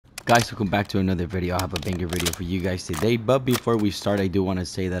Guys, welcome back to another video. I have a banger video for you guys today, but before we start, I do want to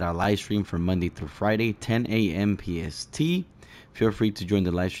say that I live stream from Monday through Friday, 10 a.m. PST. Feel free to join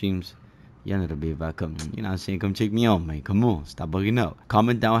the live streams. Y'all know to be about come, you know what I'm saying? Come check me out, man. Come on, stop bugging out.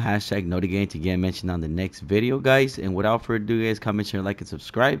 Comment down hashtag #NoTheGame to get mentioned on the next video, guys. And without further ado, guys, comment, share, like, and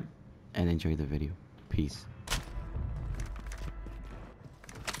subscribe, and enjoy the video. Peace.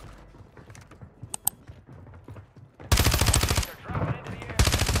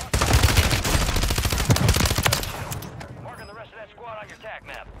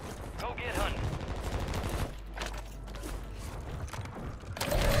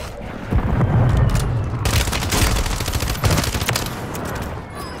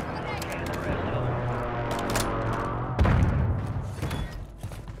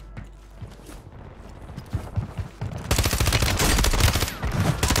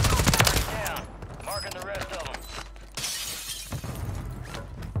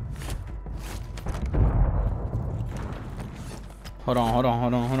 Hold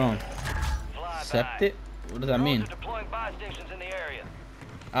on. Accept it? What does that mean?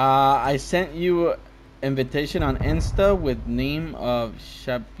 I sent you invitation on Insta with name of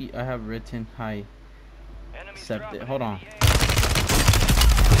Shabi. I have written hi. Accept it. Hold on.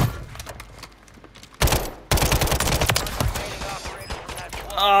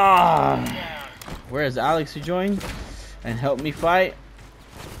 Where is Alex to join and help me fight?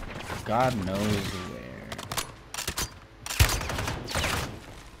 God knows where.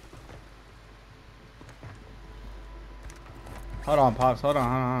 Hold on, Pops. Hold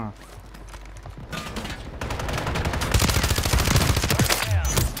on.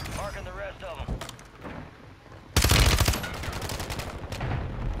 Marking the rest of them.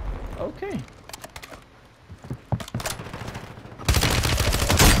 Okay.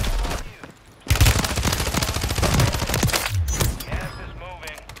 Gas is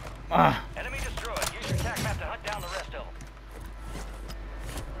moving. Enemy destroyed. Use your attack map to hunt down the rest of them.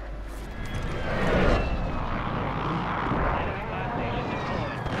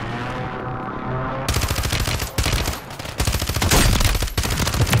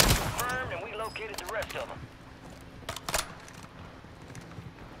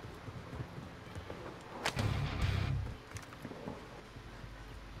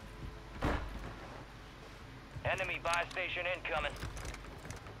 Enemy buy station incoming.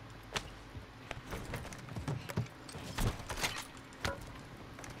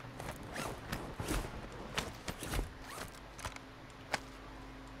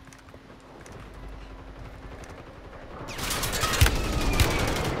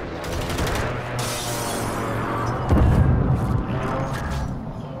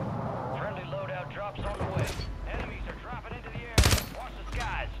 Friendly loadout drops on the way. Enemies are dropping into the air. Watch the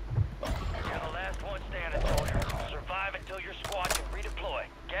skies. You're the last one standing, soldier. Survive until your squad can redeploy.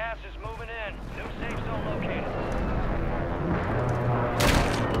 Gas is moving in. New safe zone located.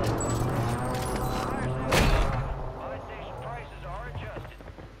 Buy station prices are adjusted.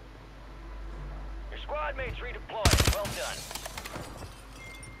 Your squad mates redeployed. Well done.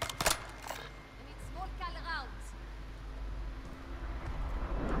 Small cal rounds.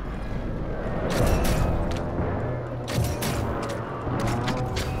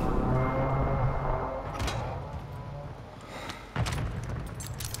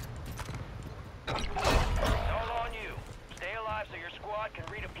 Can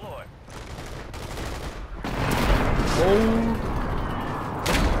redeploy.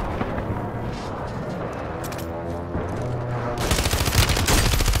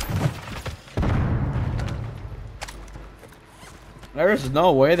 There's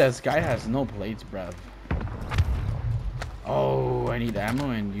no way this guy has no plates, bruv. Oh, I need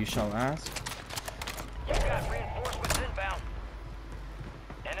ammo and you shall ask. You got reinforcements inbound.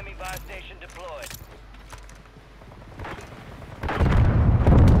 Enemy buy station deployed.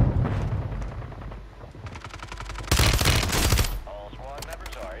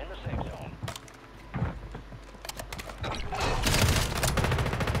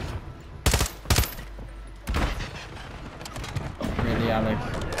 Alex.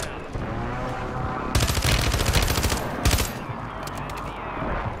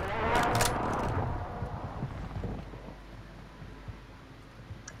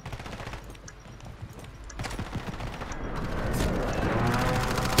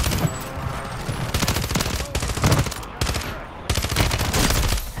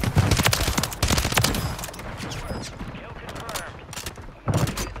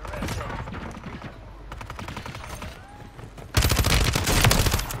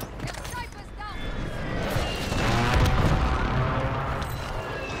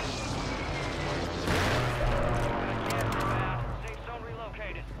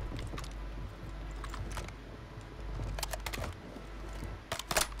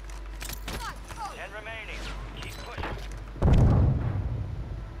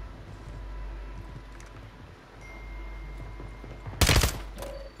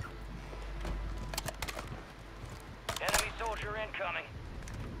 incoming.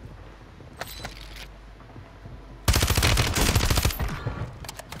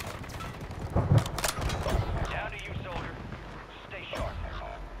 Down to you, soldier. Stay sharp.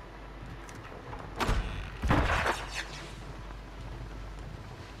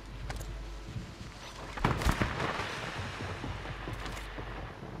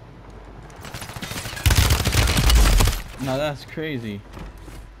 Now that's crazy.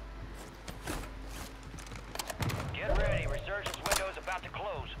 Get ready. Resurgence window is about to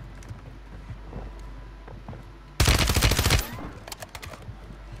close.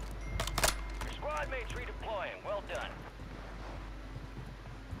 Your squad mates redeploying. Well done.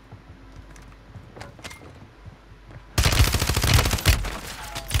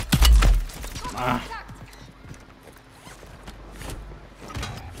 Ah.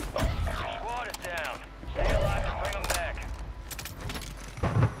 Your squad is down. Stay alive and bring them back.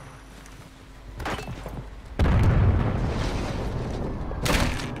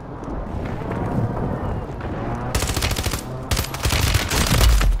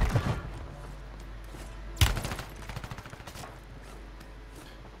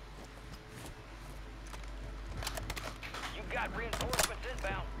 You got reinforcements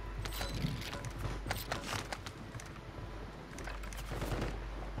inbound.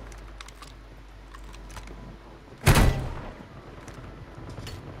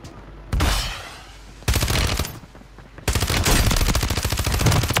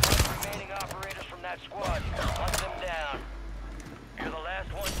 Remaining operators from that squad. Hunt them down. You're the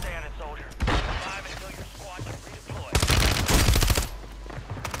last one standing, soldier. Survive until your squad can redeploy.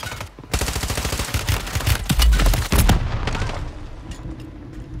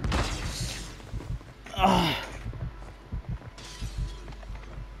 Ah.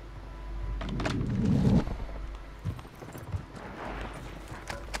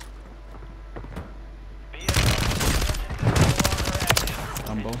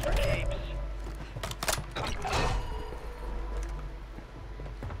 Humble.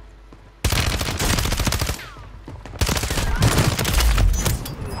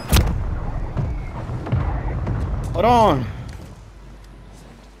 Hold on.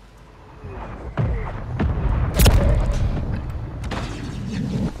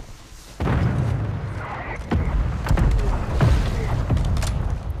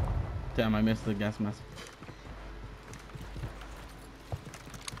 Damn, I missed the gas mask.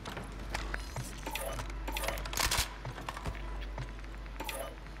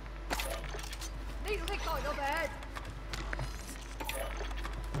 Need liquid overhead.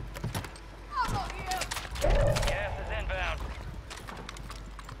 I'm not here. Gas is inbound.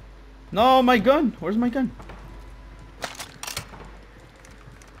 No, my gun. Where's my gun?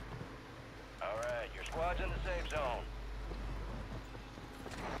 Alright, your squad's in the safe zone.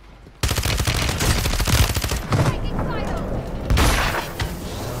 Taking silos.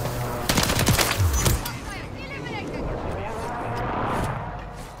 Eliminated.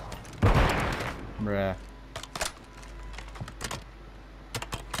 Bruh.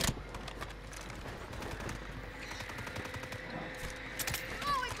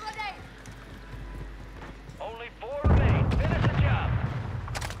 Throwing grenade. Only 4 remain. Finish the job.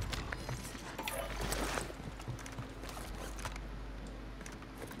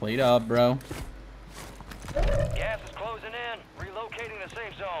 Played up, bro. Gas is closing in. Relocating the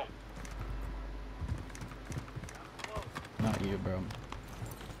safe zone. Not you, bro.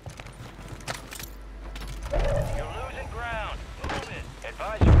 You're losing ground. Move it.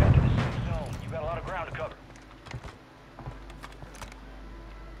 Advise you head to the safe zone. You got a lot of ground to cover.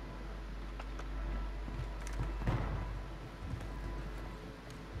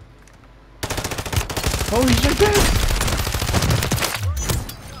 Holy shit, man.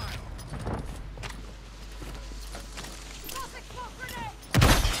 Tossing smoke grenade.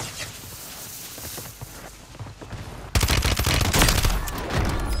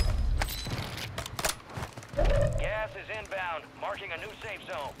 Gas is inbound. Marking a new safe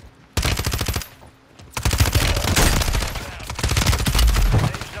zone.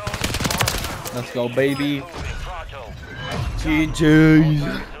 Safe zone is marked. Let's go, baby. Moving pronto. GG's. All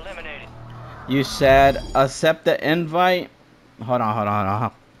eliminated. You said accept the invite. Hold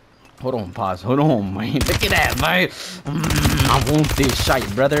on. Hold on, pause. Hold on, man. Look at that, man. I want this shite,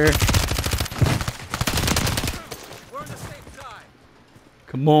 brother. We're in the safe side.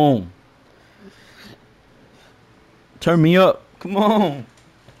 Come on. Turn me up. Come on.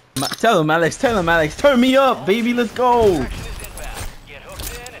 Tell him, Alex. Turn me up, baby. Let's go. Action is inbound. Get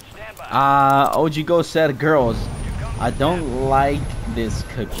hooked in and stand by. OG Go said, girls, I don't like this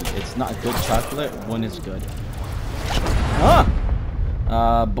cookie. It's not good chocolate when it's good.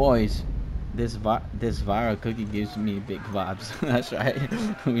 Boys, This viral cookie gives me big vibes. That's right.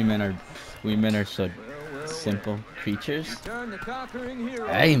 we men are so simple creatures. Turn the conquering hero.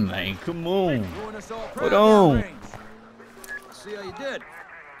 Hey man, come on. Doing us all Hold proud on. downrange. Let's see how you did.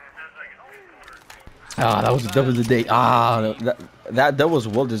 Ah, that was the day. Ah, that was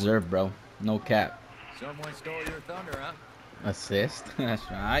well deserved, bro. No cap. Someone stole your thunder, huh? Assist. That's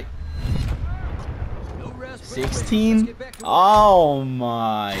right. No rest for the wicked. Let's 16. get back to work. Oh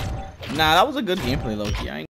my. Nah, that was a good gameplay, low key. I ain't